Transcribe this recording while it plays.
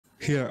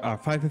Here are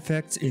 5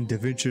 effects in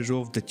Davinci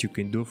Resolve that you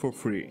can do for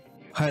free.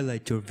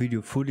 Highlight your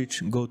video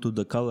footage, go to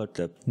the color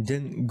tab,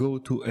 then go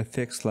to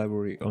effects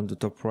library on the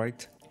top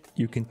right.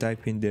 You can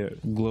type in there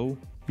glow,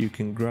 you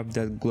can grab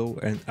that glow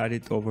and add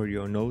it over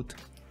your node.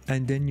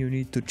 And then you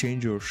need to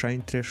change your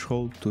shine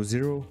threshold to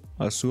 0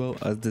 as well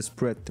as the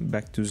spread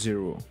back to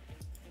 0.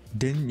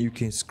 Then you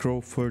can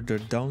scroll further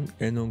down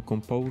and on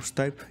compose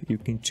type you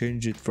can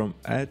change it from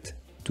add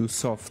to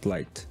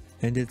Softlight.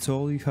 And that's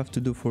all you have to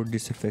do for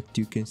this effect.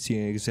 You can see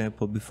an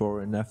example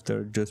before and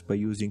after just by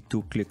using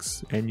 2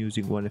 clicks and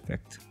using one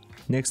effect.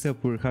 Next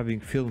up we're having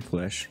film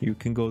flash. You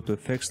can go to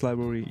effects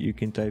library, you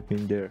can type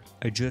in there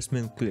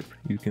adjustment clip,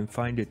 you can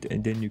find it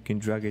and then you can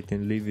drag it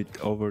and leave it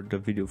over the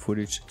video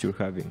footage that you're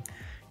having.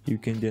 You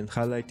can then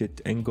highlight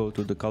it and go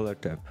to the color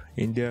tab.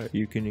 In there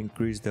you can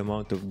increase the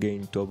amount of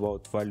gain to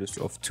about values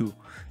of 2.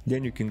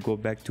 Then you can go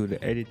back to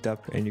the edit tab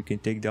and you can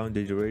take down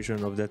the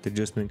duration of that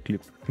adjustment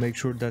clip. Make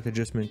sure that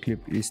adjustment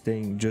clip is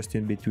staying just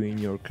in between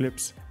your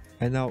clips.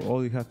 And now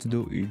all you have to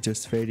do is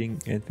just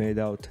fading and fade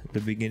out the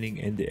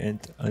beginning and the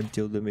end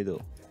until the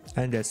middle.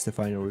 And that's the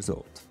final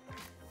result.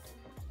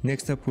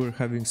 Next up we're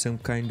having some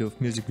kind of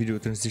music video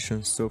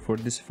transitions. So for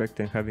this effect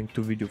I'm having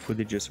 2 video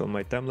footages on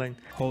my timeline.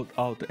 Hold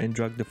Alt and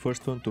drag the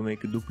first one to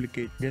make a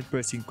duplicate, then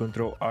pressing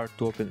Ctrl R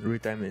to open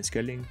retime and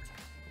scaling.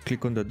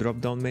 Click on the drop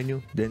down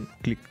menu, then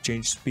click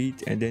change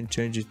speed and then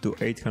change it to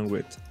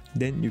 800.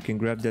 Then you can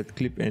grab that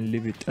clip and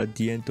leave it at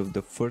the end of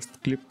the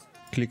first clip.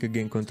 Click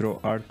again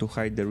Ctrl R to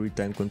hide the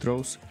retime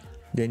controls.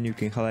 Then you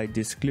can highlight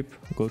this clip,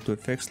 go to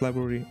effects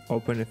library,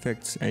 open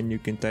effects and you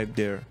can type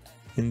there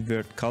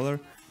invert color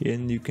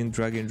and you can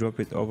drag and drop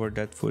it over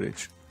that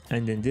footage.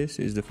 And then this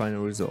is the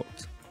final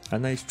result. A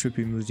nice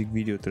trippy music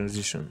video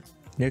transition.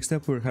 Next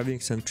up we're having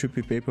some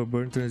trippy paper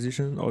burn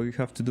transition. All you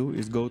have to do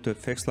is go to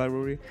effects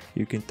library,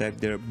 you can type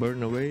there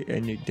burn away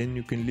and then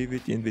you can leave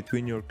it in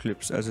between your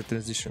clips as a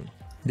transition.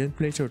 Then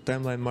place your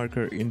timeline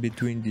marker in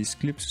between these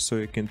clips so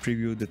you can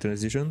preview the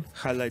transition,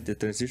 highlight the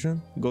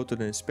transition, go to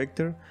the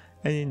inspector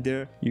and in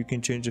there you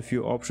can change a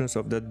few options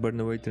of that burn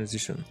away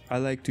transition. I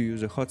like to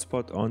use a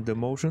hotspot on the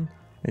motion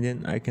and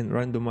then I can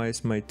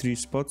randomize my 3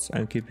 spots.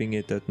 I'm keeping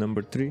it at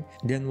number 3.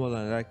 Then what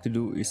I like to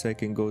do is I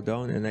can go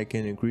down and I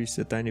can increase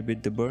a tiny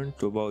bit the burn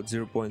to about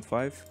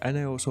 0.5 and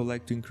I also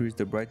like to increase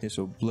the brightness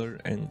of blur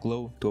and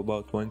glow to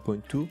about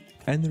 1.2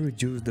 and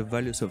reduce the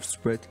values of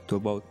spread to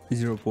about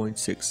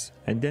 0.6.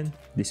 And then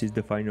this is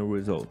the final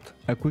result.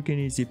 A quick and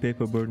easy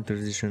paper burn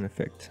transition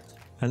effect.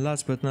 And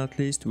last but not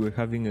least we're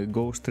having a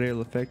ghost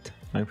trail effect.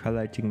 I'm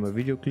highlighting my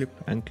video clip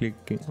and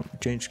clicking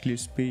change clip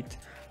speed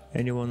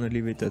and you want to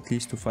leave it at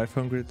least to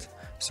 500,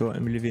 so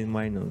I'm leaving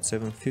mine on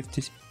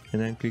 750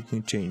 and I'm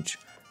clicking change.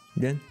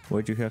 Then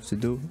what you have to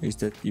do is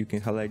that you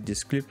can highlight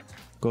this clip,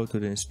 go to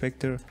the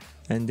inspector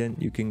and then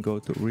you can go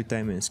to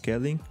retime and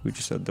scaling, which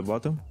is at the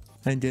bottom,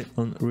 and then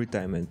on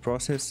retime and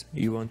process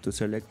you want to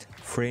select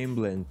frame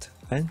length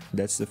and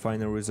that's the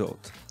final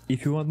result.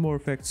 If you want more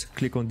effects,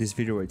 click on this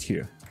video right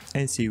here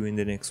and see you in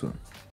the next one.